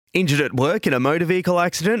Injured at work in a motor vehicle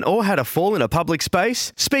accident or had a fall in a public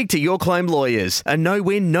space? Speak to Your Claim Lawyers, a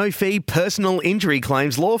no-win, no-fee personal injury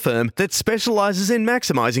claims law firm that specialises in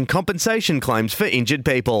maximising compensation claims for injured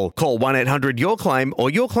people. Call 1-800-YOUR-CLAIM or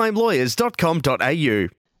yourclaimlawyers.com.au.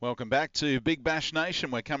 Welcome back to Big Bash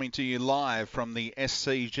Nation. We're coming to you live from the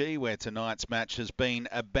SCG, where tonight's match has been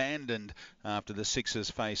abandoned after the Sixers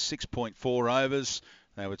faced 6.4 overs.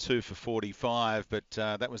 They were 2 for 45, but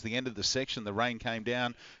that was the end of the section. The rain came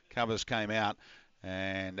down, covers came out,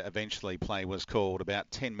 and eventually play was called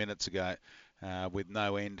about 10 minutes ago with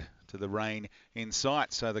no end to the rain in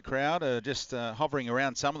sight. So the crowd are just hovering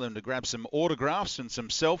around, some of them to grab some autographs and some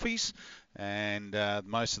selfies, and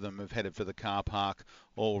most of them have headed for the car park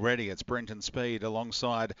already. It's Brenton Speed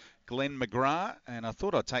alongside Glenn McGrath, and I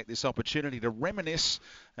thought I'd take this opportunity to reminisce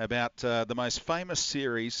about the most famous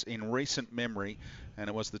series in recent memory, and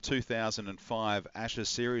it was the 2005 Ashes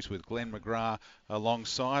series with Glenn McGrath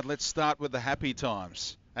alongside. Let's start with the happy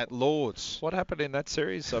times at Lord's. What happened in that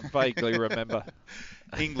series? I vaguely remember.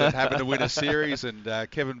 England happened to win a series, and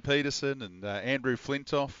Kevin Peterson and Andrew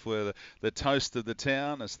Flintoff were the toast of the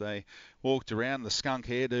town as they walked around. The skunk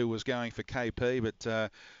hairdo was going for KP, but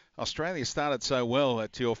Australia started so well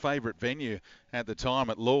at your favourite venue at the time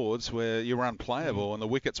at Lord's, where you were unplayable and the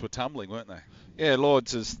wickets were tumbling, weren't they? Yeah,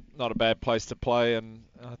 Lord's is not a bad place to play, and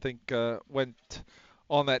I think went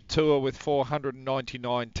on that tour with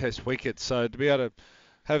 499 test wickets. So to be able to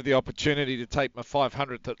have the opportunity to take my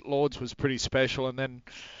 500th at Lord's was pretty special. And then,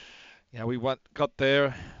 we got there.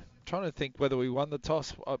 I'm trying to think whether we won the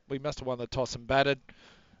toss. We must have won the toss and batted.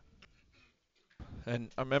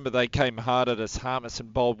 And I remember they came hard at us. Harmison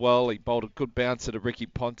bowled well. He bowled a good bouncer to Ricky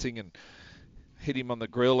Ponting and hit him on the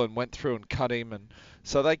grill and went through and cut him. And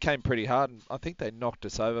so they came pretty hard. And I think they knocked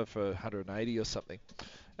us over for 180 or something.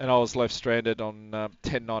 And I was left stranded on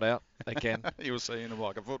 10 not out again. You were seeing them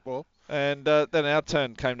like a football. And then our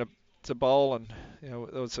turn came to bowl, and there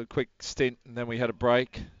was a quick stint, and then we had a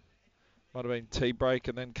break. Might have been tea break,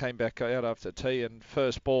 and then came back out after tea. And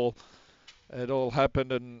first ball, it all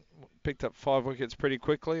happened, and picked up 5 wickets pretty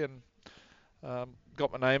quickly, and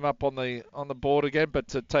got my name up on the board again. But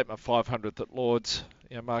to take my 500th at Lord's,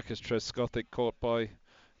 Marcus Trescothick caught by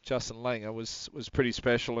Justin Langer was pretty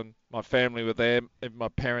special, and my family were there. Even my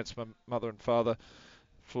parents, my mother and father,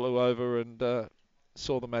 flew over and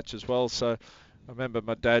saw the match as well. So I remember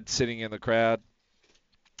my dad sitting in the crowd,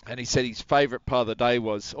 and he said his favourite part of the day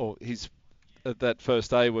was, that first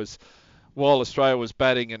day was, while Australia was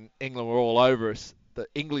batting and England were all over us, the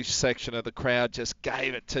English section of the crowd just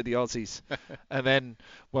gave it to the Aussies. And then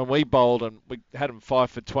when we bowled and we had them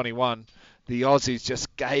 5 for 21, the Aussies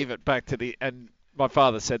just gave it back and my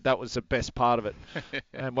father said that was the best part of it.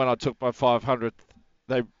 And when I took my 500th,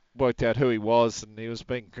 they worked out who he was, and he was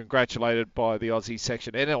being congratulated by the Aussie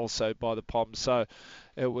section and also by the Poms. So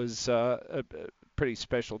it was a pretty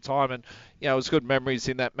special time, and it was good memories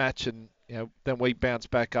in that match. And then we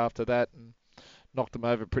bounced back after that and knocked them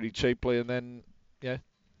over pretty cheaply, and then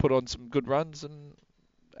put on some good runs and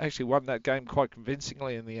actually won that game quite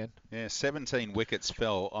convincingly in the end. Yeah, 17 wickets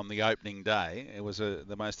fell on the opening day. It was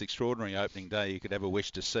the most extraordinary opening day you could ever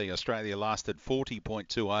wish to see. Australia lasted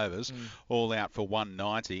 40.2 overs, all out for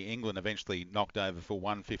 190. England eventually knocked over for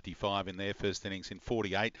 155 in their first innings in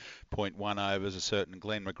 48.1 overs. A certain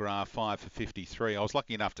Glenn McGrath, 5 for 53. I was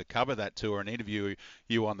lucky enough to cover that tour and interview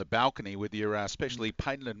you on the balcony with your specially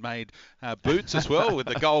painted and made boots as well, with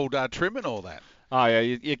the gold trim and all that. Oh, yeah,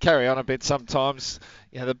 you carry on a bit sometimes.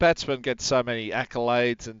 The batsmen get so many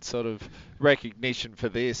accolades and sort of recognition for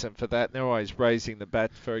this and for that, and they're always raising the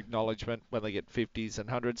bat for acknowledgement when they get 50s and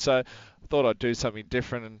 100s. So I thought I'd do something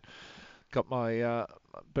different and got my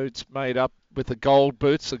boots made up with the gold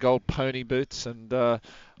boots, the gold pony boots. And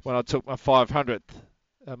when I took my 500th,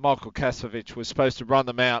 Michael Kasovich was supposed to run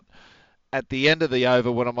them out at the end of the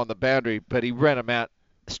over when I'm on the boundary, but he ran them out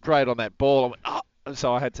straight on that ball. I went, oh!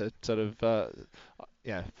 So I had to sort of,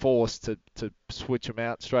 force to switch them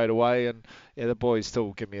out straight away. And, the boys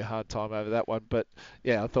still give me a hard time over that one. But,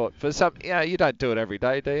 I thought for some, you don't do it every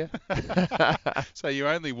day, do you? So you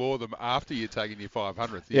only wore them after you'd taken your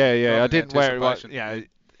 500th? I didn't wear it.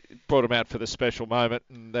 Brought them out for the special moment.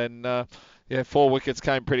 And then, 4 wickets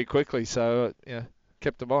came pretty quickly. So,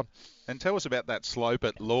 kept them on. And tell us about that slope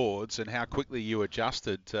at Lord's and how quickly you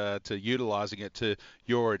adjusted to utilising it to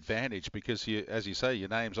your advantage, because, as you say, your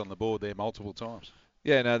name's on the board there multiple times.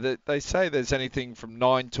 Yeah, no, they say there's anything from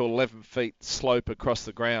 9 to 11 feet slope across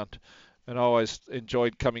the ground. And I always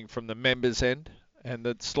enjoyed coming from the members' end, and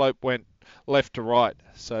the slope went left to right.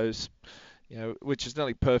 So, which is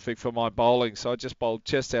nearly perfect for my bowling. So I just bowled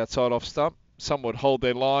just outside off stump. Some would hold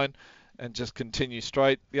their line, and just continue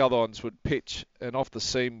straight. The other ones would pitch and off the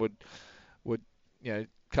seam would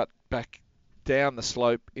cut back down the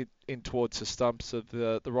slope in towards the stumps of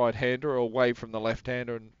the right-hander or away from the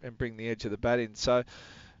left-hander and bring the edge of the bat in. So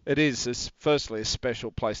it is firstly a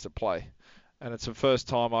special place to play. And it's the first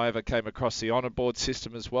time I ever came across the honour board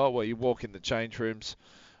system as well, where you walk in the change rooms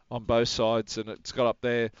on both sides, and it's got up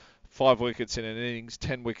there 5 wickets in an innings,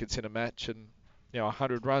 10 wickets in a match, and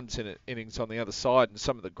 100 runs in an innings on the other side, and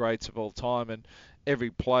some of the greats of all time. And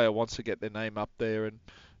every player wants to get their name up there, and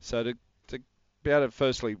so to be able to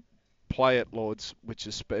firstly play at Lords, which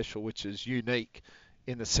is special, which is unique,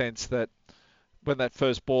 in the sense that when that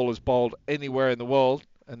first ball is bowled anywhere in the world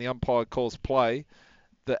and the umpire calls play,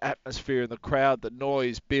 the atmosphere in the crowd, the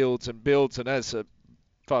noise builds and builds, and as a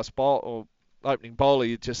fast bowl or opening bowler,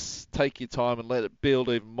 you just take your time and let it build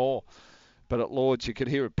even more. But at Lords, you could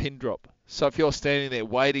hear a pin drop. So if you're standing there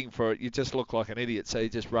waiting for it, you just look like an idiot, so you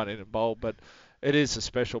just run in and bowl. But it is a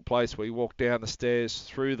special place where you walk down the stairs,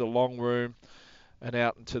 through the long room, and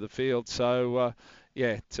out into the field. So,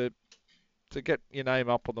 to get your name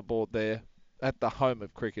up on the board there at the home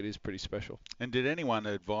of cricket is pretty special. And did anyone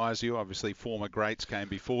advise you? Obviously, former greats came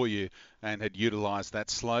before you and had utilised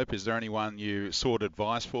that slope. Is there anyone you sought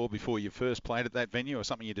advice for before you first played at that venue, or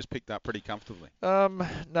something you just picked up pretty comfortably? No,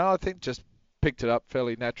 I think just picked it up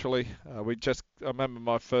fairly naturally. I remember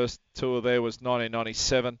my first tour there was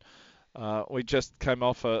 1997. We just came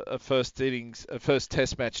off a first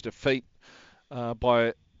test match defeat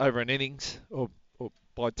by over an innings, or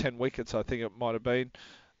by 10 wickets, I think it might have been,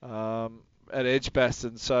 at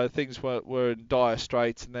Edgbaston. So things were in dire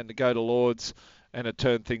straits, and then to go to Lords and to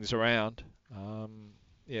turn things around.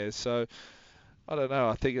 So I don't know.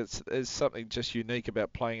 I think there's something just unique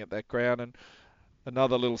about playing at that ground. And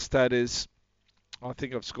another little stat is, I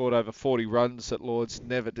think I've scored over 40 runs at Lords,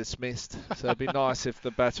 never dismissed. So it'd be nice if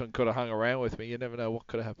the batsman could have hung around with me. You never know what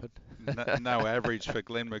could have happened. No average for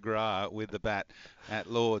Glenn McGrath with the bat at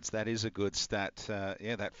Lords. That is a good stat.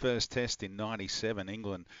 That first test in 97,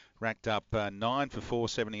 England racked up 9 for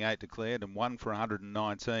 478 declared and 1 for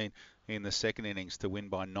 119 in the second innings to win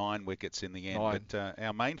by 9 wickets in the end. 9. But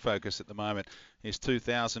our main focus at the moment is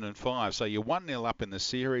 2005. So you're 1-0 up in the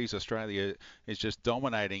series. Australia is just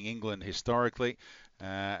dominating England historically.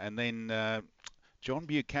 And then John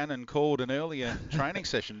Buchanan called an earlier training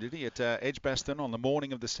session, did he, at Edgbaston on the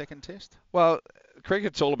morning of the second test? Well,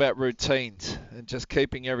 cricket's all about routines and just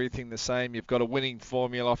keeping everything the same. You've got a winning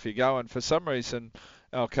formula, off you go. And for some reason,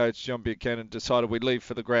 our coach, John Buchanan, decided we'd leave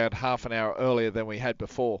for the ground half an hour earlier than we had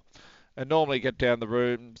before. And normally get down the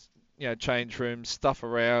rooms, change rooms, stuff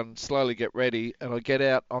around, slowly get ready, and I get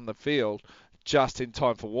out on the field just in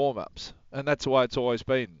time for warm-ups. And that's the way it's always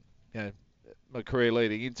been, my career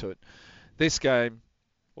leading into it. This game,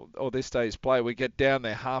 or this day's play, we get down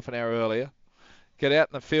there half an hour earlier, get out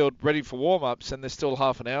in the field ready for warm-ups, and there's still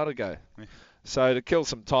half an hour to go. Yeah. So to kill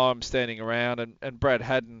some time standing around, and Brad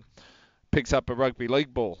Haddon picks up a rugby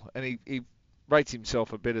league ball, and he rates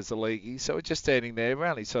himself a bit as a leaguey, so we're just standing there, we're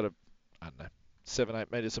only sort of,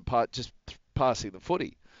 7-8 metres apart, just passing the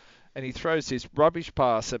footy. And he throws this rubbish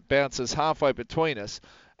pass that bounces halfway between us,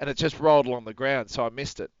 and it just rolled along the ground, so I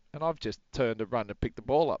missed it. And I've just turned to run to pick the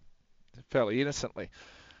ball up fairly innocently.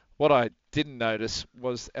 What I didn't notice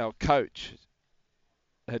was our coach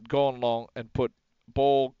had gone along and put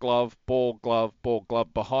ball, glove, ball, glove, ball,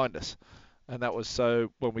 glove behind us. And that was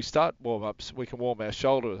so when we start warm-ups, we can warm our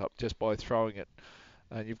shoulders up just by throwing it.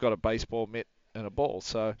 And you've got a baseball mitt and a ball.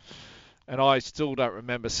 And I still don't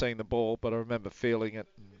remember seeing the ball, but I remember feeling it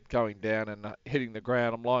and going down and hitting the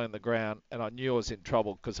ground. I'm lying on the ground, and I knew I was in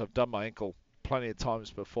trouble because I've done my ankle plenty of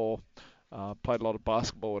times before. Played a lot of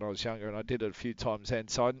basketball when I was younger, and I did it a few times then.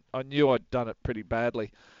 So I knew I'd done it pretty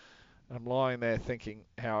badly. I'm lying there thinking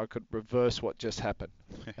how I could reverse what just happened.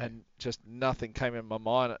 And just nothing came in my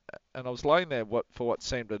mind. And I was laying there for what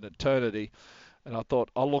seemed an eternity. And I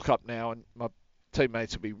thought, I'll look up now, and my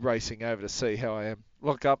teammates will be racing over to see how I am.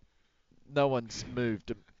 Look up, no one's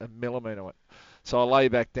moved a millimetre. So I lay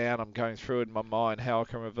back down. I'm going through it in my mind how I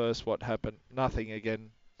can reverse what happened. Nothing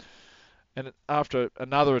again. And after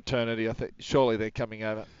another eternity, I think, surely they're coming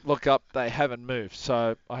over. Look up, they haven't moved.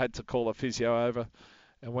 So I had to call a physio over.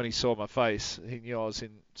 And when he saw my face, he knew I was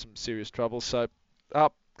in some serious trouble. So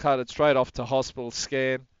up, carted straight off to hospital,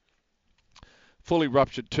 scan. Fully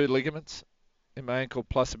ruptured 2 ligaments in my ankle,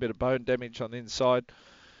 plus a bit of bone damage on the inside.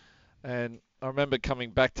 And I remember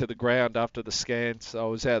coming back to the ground after the scans. So I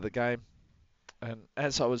was out of the game. And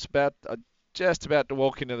as I was just about to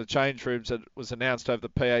walk into the change rooms, it was announced over the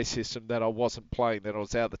PA system that I wasn't playing, that I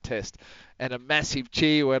was out of the test. And a massive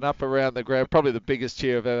cheer went up around the ground, probably the biggest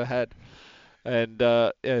cheer I've ever had. And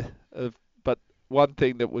but one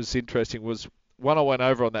thing that was interesting was when I went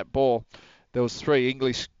over on that ball, there was 3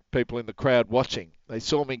 English people in the crowd watching. They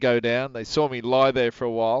saw me go down. They saw me lie there for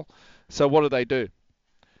a while. So what did they do?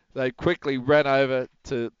 They quickly ran over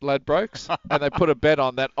to Ladbrokes and they put a bet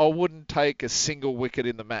on that I wouldn't take a single wicket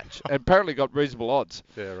in the match. And apparently got reasonable odds.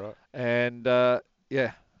 Yeah, right. And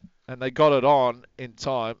and they got it on in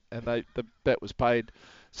time, and the bet was paid.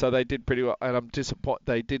 So they did pretty well. And I'm disappointed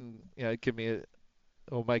they didn't, give me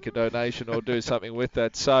or make a donation or do something with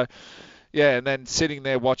that. So yeah, and then sitting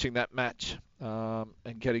there watching that match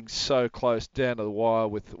and getting so close down to the wire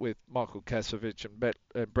with Michael Kasovich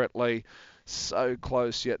and Brett Lee, so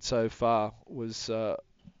close yet so far, was it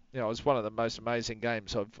was one of the most amazing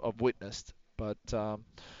games I've witnessed. But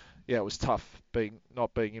it was tough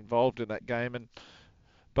not being involved in that game.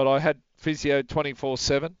 But I had physio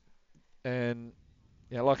 24/7, and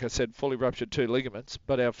like I said, fully ruptured 2 ligaments.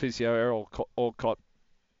 But our physio Errol Alcott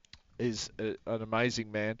is an amazing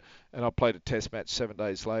man, and I played a test match 7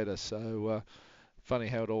 days later. So funny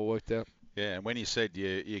how it all worked out. Yeah, and when you said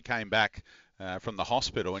you came back from the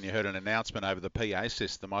hospital and you heard an announcement over the PA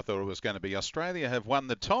system, I thought it was going to be Australia have won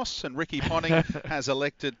the toss and Ricky Ponting has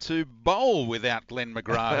elected to bowl without Glenn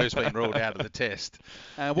McGrath, who's been ruled out of the test.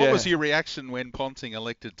 What was your reaction when Ponting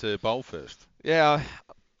elected to bowl first? Yeah,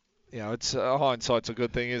 it's hindsight's a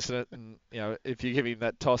good thing, isn't it? And if you give him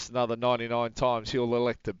that toss another 99 times, he'll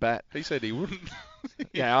elect to bat. He said he wouldn't.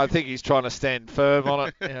 Yeah, I think he's trying to stand firm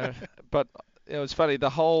on it. But it was funny,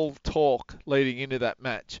 the whole talk leading into that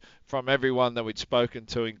match from everyone that we'd spoken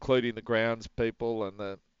to, including the grounds people and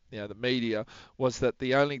the media, was that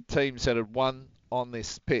the only teams that had won on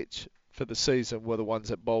this pitch for the season were the ones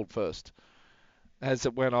that bowled first. As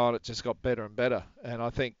it went on, it just got better and better. And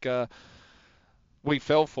I think we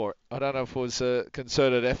fell for it. I don't know if it was a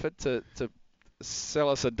concerted effort to sell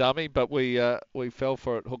us a dummy, but we fell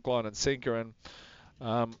for it hook, line and sinker. And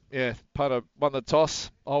Punter won the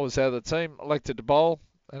toss. I was out of the team, elected to bowl,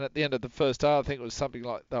 and at the end of the first half, I think it was something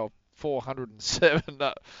like they were 407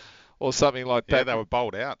 or something like that. Yeah, they were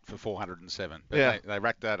bowled out for 407. But they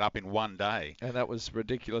racked that up in one day. And that was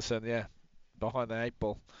ridiculous, and behind the 8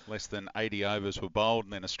 ball. Less than 80 overs were bowled,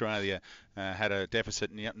 and then Australia had a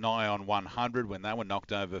deficit nigh on 100 when they were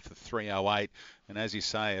knocked over for 308. And as you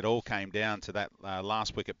say, it all came down to that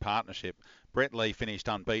last wicket partnership. Brett Lee finished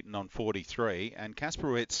unbeaten on 43, and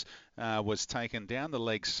Kasparowicz was taken down the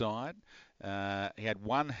leg side. He had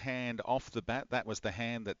one hand off the bat. That was the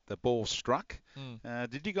hand that the ball struck.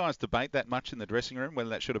 Did you guys debate that much in the dressing room, whether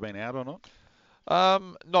that should have been out or not?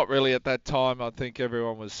 Not really at that time. I think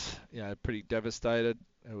everyone was, pretty devastated.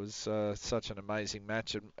 It was such an amazing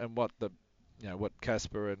match, and what what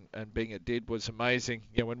Casper and Binger did was amazing.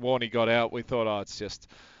 When Warney got out, we thought,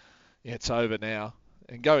 it's over now.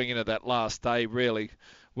 And going into that last day, really,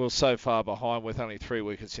 we were so far behind with only 3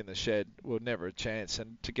 wickets in the shed, we were never a chance.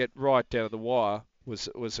 And to get right down to the wire was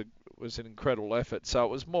an incredible effort. So it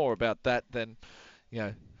was more about that than,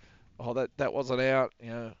 that wasn't out,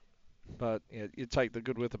 But you take the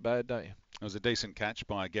good with the bad, don't you? It was a decent catch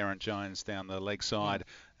by Geraint Jones down the leg side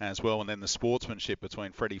as well. And then the sportsmanship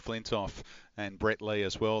between Freddie Flintoff and Brett Lee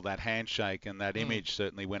as well. That handshake and that image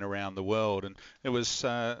certainly went around the world. And it was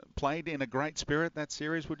played in a great spirit, that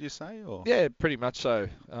series, would you say? Or? Yeah, pretty much so.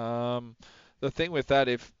 The thing with that,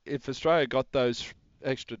 if Australia got those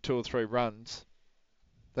extra 2 or 3 runs,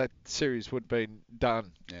 that series would have been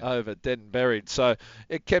done, over, dead and buried. So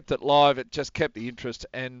it kept it live. It just kept the interest.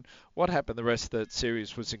 And what happened the rest of the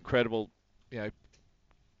series was incredible.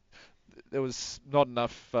 There was not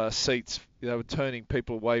enough seats. They were turning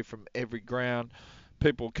people away from every ground.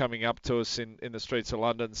 People coming up to us in the streets of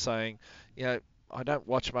London saying, I don't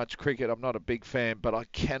watch much cricket. I'm not a big fan, but I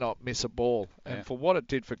cannot miss a ball. And for what it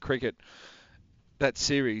did for cricket, that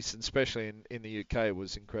series, and especially in the UK,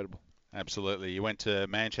 was incredible. Absolutely. You went to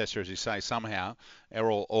Manchester, as you say, somehow.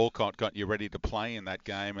 Errol Alcott got you ready to play in that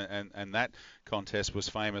game, and that contest was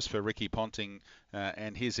famous for Ricky Ponting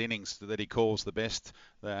and his innings that he calls the best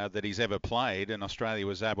that he's ever played, and Australia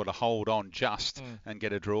was able to hold on just and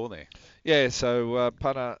get a draw there. Yeah, so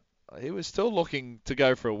Punter, he was still looking to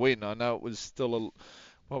go for a win. I know it was still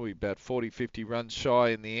probably about 40, 50 runs shy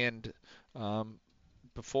in the end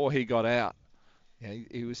before he got out.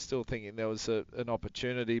 He was still thinking there was an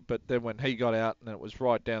opportunity, but then when he got out and it was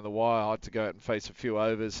right down the wire, I had to go out and face a few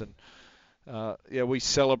overs. And we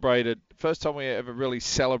celebrated. First time we ever really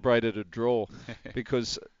celebrated a draw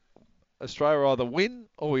because Australia either win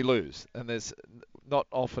or we lose. And there's not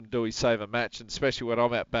often do we save a match, and especially when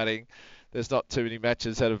I'm out batting, there's not too many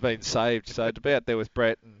matches that have been saved. So to be out there with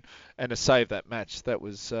Brett and to save that match, that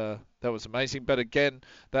was that was amazing. But again,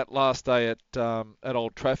 that last day at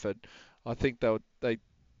Old Trafford, I think they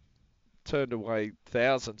turned away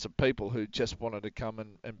thousands of people who just wanted to come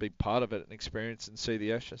and be part of it and experience and see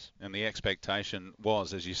the Ashes. And the expectation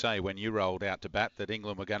was, as you say, when you rolled out to bat, that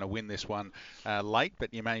England were going to win this one late,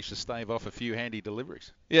 but you managed to stave off a few handy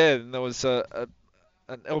deliveries. Yeah, and there was an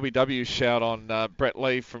LBW shout on Brett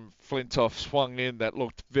Lee from Flintoff swung in that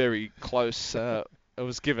looked very close. It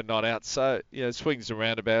was given not out, so swings and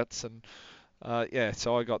roundabouts, and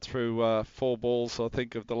so I got through 4 balls, I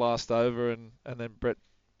think, of the last over, and then Brett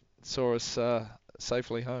saw us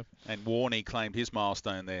safely home. And Warney claimed his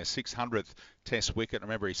milestone there, 600th Test wicket.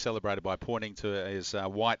 Remember, he celebrated by pointing to his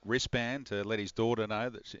white wristband to let his daughter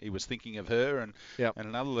know that he was thinking of her. And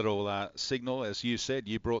another little signal, as you said,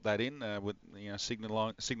 you brought that in with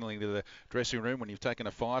signalling to the dressing room when you've taken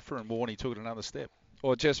a fifer, and Warney took it another step.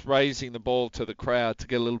 Or just raising the ball to the crowd to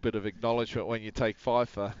get a little bit of acknowledgement when you take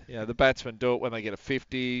fifer. The batsmen do it when they get a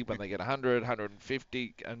 50, when they get 100,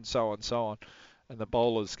 150, and so on and so on. And the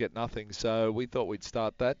bowlers get nothing. So we thought we'd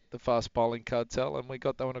start that, the fast bowling cartel, and we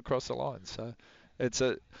got that one across the line. So it's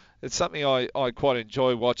something I quite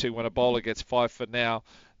enjoy watching when a bowler gets five for now.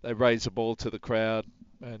 They raise the ball to the crowd,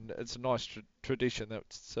 and it's a nice tradition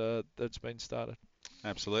that's been started.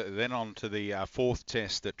 Absolutely. Then on to the 4th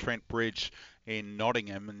Test at Trent Bridge in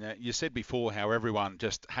Nottingham. And you said before how everyone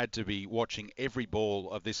just had to be watching every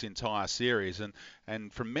ball of this entire series.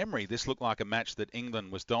 And from memory, this looked like a match that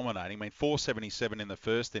England was dominating. I mean, 477 in the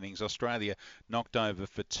first innings. Australia knocked over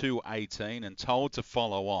for 218 and told to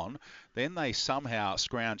follow on. Then they somehow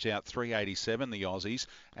scrounge out 387, the Aussies.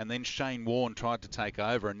 And then Shane Warne tried to take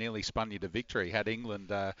over and nearly spun you to victory. Had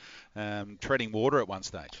England treading water at one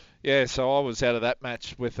stage. Yeah, so I was out of that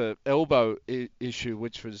match with an elbow issue,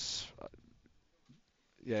 which was,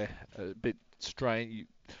 a bit strange,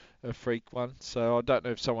 a freak one. So I don't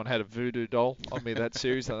know if someone had a voodoo doll on me that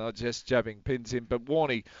series, and I was just jabbing pins in. But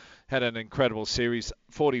Warney had an incredible series,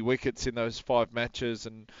 40 wickets in those 5 matches,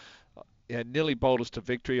 and nearly bowled us to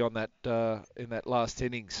victory on that in that last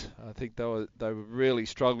innings. I think they were really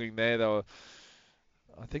struggling there.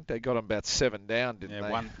 I think they got them about 7 down, didn't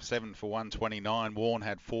they? 7 for 129. Warne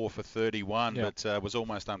had 4 for 31, but was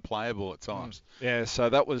almost unplayable at times. Yeah, so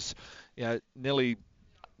that was, nearly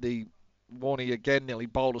the Warney again nearly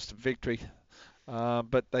bowled us to victory,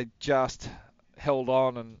 but they just held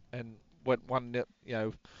on and went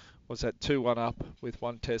 1-0. Was that 2-1 up with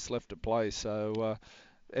 1 test left to play? So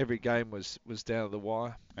every game was down to the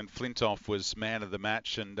wire. And Flintoff was man of the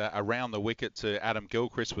match, and around the wicket to Adam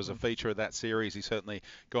Gilchrist was a feature of that series. He certainly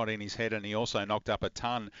got in his head, and he also knocked up a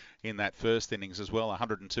ton in that first innings as well,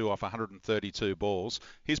 102 off 132 balls.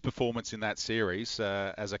 His performance in that series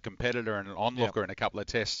as a competitor and an onlooker in a couple of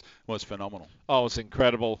tests was phenomenal. Oh, it was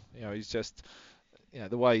incredible. He's just,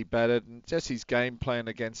 the way he batted and just his game plan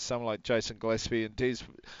against someone like Jason Gillespie, and Diz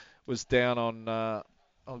was down on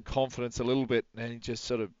confidence a little bit, and he just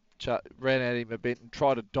sort of ran at him a bit and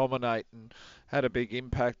tried to dominate and had a big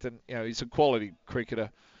impact. And he's a quality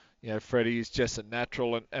cricketer. Freddie is just a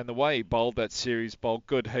natural, and the way he bowled that series, bowled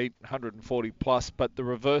good heat, 140 plus, but the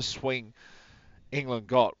reverse swing England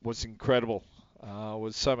got was incredible.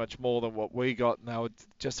 Was so much more than what we got. And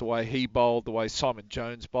just the way he bowled, the way Simon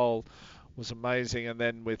Jones bowled was amazing. And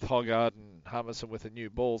then with Hoggard and Hummerson with a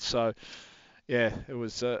new ball. So it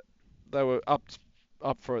was. They were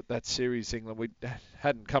up for it that series, England. We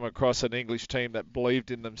hadn't come across an English team that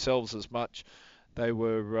believed in themselves as much. They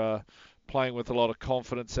were playing with a lot of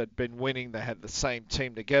confidence. They'd been winning. They had the same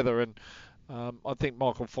team together, and I think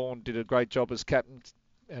Michael Vaughan did a great job as captain.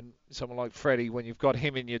 And someone like Freddie, when you've got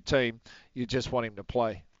him in your team, you just want him to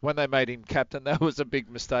play. When they made him captain, that was a big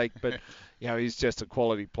mistake, but he's just a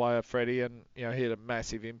quality player, Freddie, and he had a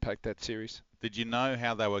massive impact that series. Did you know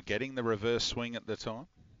how they were getting the reverse swing at the time?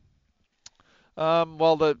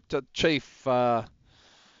 Well, the chief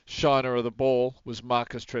shiner of the ball was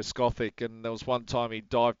Marcus Trescothic, and there was one time he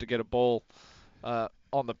dived to get a ball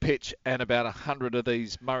on the pitch, and about 100 of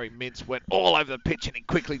these Murray Mints went all over the pitch, and he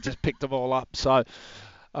quickly just picked them all up. So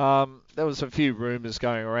there was a few rumours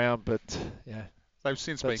going around, but they've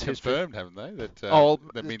since been confirmed, haven't they? That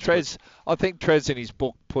Trez, I think Trez in his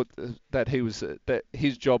book put that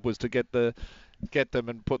his job was to get them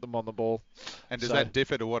and put them on the ball. And does that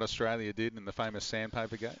differ to what Australia did in the famous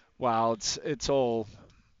sandpaper game? Well, it's all.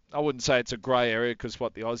 I wouldn't say it's a grey area, because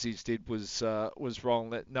what the Aussies did was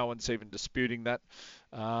wrong. That no one's even disputing that.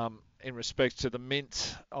 In respect to the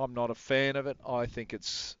mint, I'm not a fan of it. I think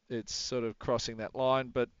it's sort of crossing that line,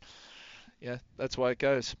 but that's the way it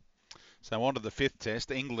goes. So on to the 5th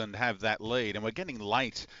test. England have that lead, and we're getting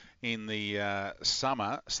late in the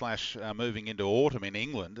summer / moving into autumn in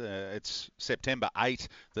England. It's September 8,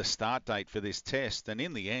 the start date for this test, and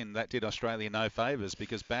in the end that did Australia no favours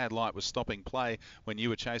because bad light was stopping play when you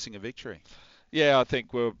were chasing a victory. Yeah, I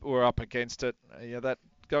think we're up against it. That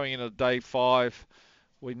going into day 5,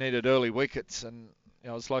 we needed early wickets, and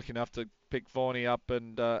I was lucky enough to pick Varney up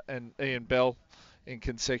and Ian Bell in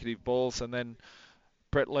consecutive balls, and then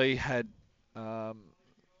Brett Lee had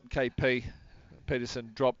KP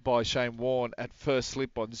Peterson dropped by Shane Warne at first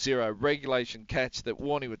slip on 0. Regulation catch that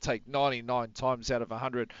Warney would take 99 times out of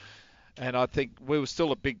 100. And I think we were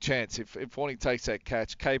still a big chance. If Warney takes that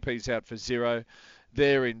catch, KP's out for 0.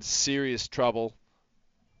 They're in serious trouble.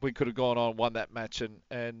 We could have gone on, won that match and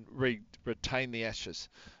retained the Ashes.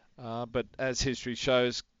 But as history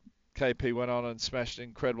shows, KP went on and smashed an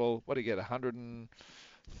incredible, what did he get,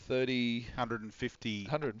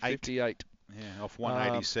 158. Yeah, off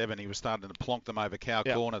 187. He was starting to plonk them over cow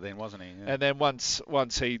corner then, wasn't he? Yeah. And then once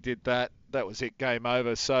he did that, that was it, game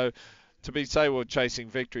over. So to say we were chasing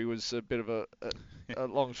victory was a bit of a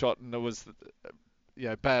long shot, and it was,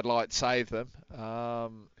 bad light saved them.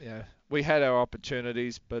 We had our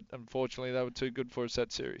opportunities, but unfortunately they were too good for us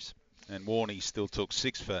that series. And Warney still took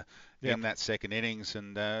 6 for in that second innings.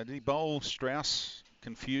 And did he bowl Strauss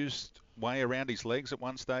confused way around his legs at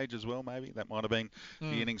one stage as well, maybe? That might have been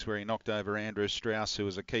the innings where he knocked over Andrew Strauss, who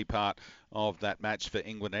was a key part of that match for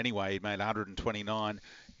England anyway. He made 129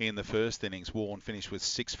 in the first innings. Warne finished with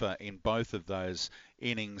 6 for in both of those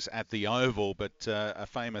innings at the Oval, but a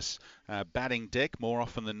famous batting deck more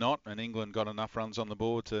often than not, and England got enough runs on the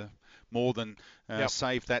board to more than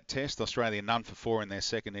save that test. Australia none for 4 in their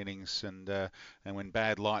second innings, and when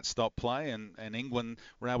bad light stopped play, and England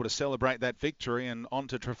were able to celebrate that victory and on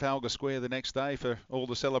to Trafalgar Square the next day for all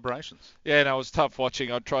the celebrations. Yeah, no, it was tough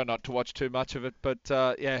watching. I try not to watch too much of it, but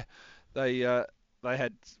they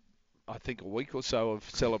had, I think, a week or so of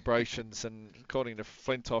celebrations, and according to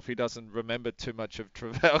Flintoff, he doesn't remember too much of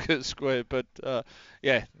Trafalgar Square, but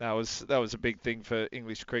that was a big thing for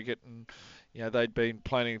English cricket, and they'd been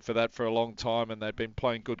planning for that for a long time, and they'd been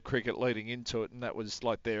playing good cricket leading into it, and that was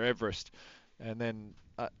like their Everest. And then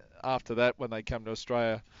after that, when they come to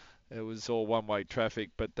Australia, it was all one-way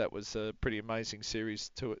traffic, but that was a pretty amazing series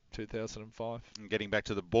to it, 2005. And getting back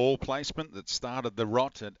to the ball placement that started the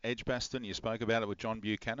rot at Edgbaston, you spoke about it with John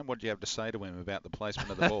Buchanan. What did you have to say to him about the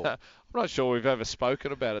placement of the ball? I'm not sure we've ever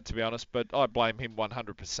spoken about it, to be honest, but I blame him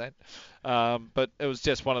 100%. But it was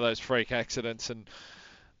just one of those freak accidents, and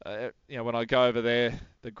when I go over there,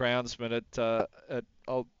 the groundsman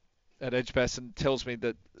at Edgbaston tells me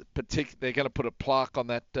that they're going to put a plaque on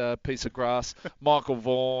that piece of grass. Michael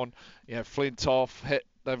Vaughan, Flintoff,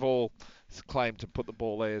 they've all claimed to put the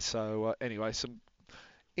ball there. So anyway, some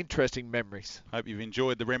interesting memories. Hope you've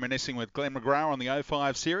enjoyed the reminiscing with Glenn McGrath on the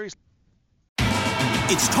 05 series.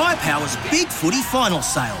 It's Tyre Power's Big Footy Final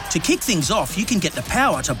Sale. To kick things off, you can get the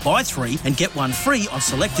power to buy 3 and get 1 free on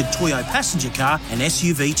selected Toyo passenger car and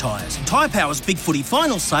SUV tyres. Tyre Power's Big Footy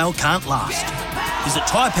Final Sale can't last. Visit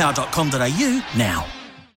tyrepower.com.au now.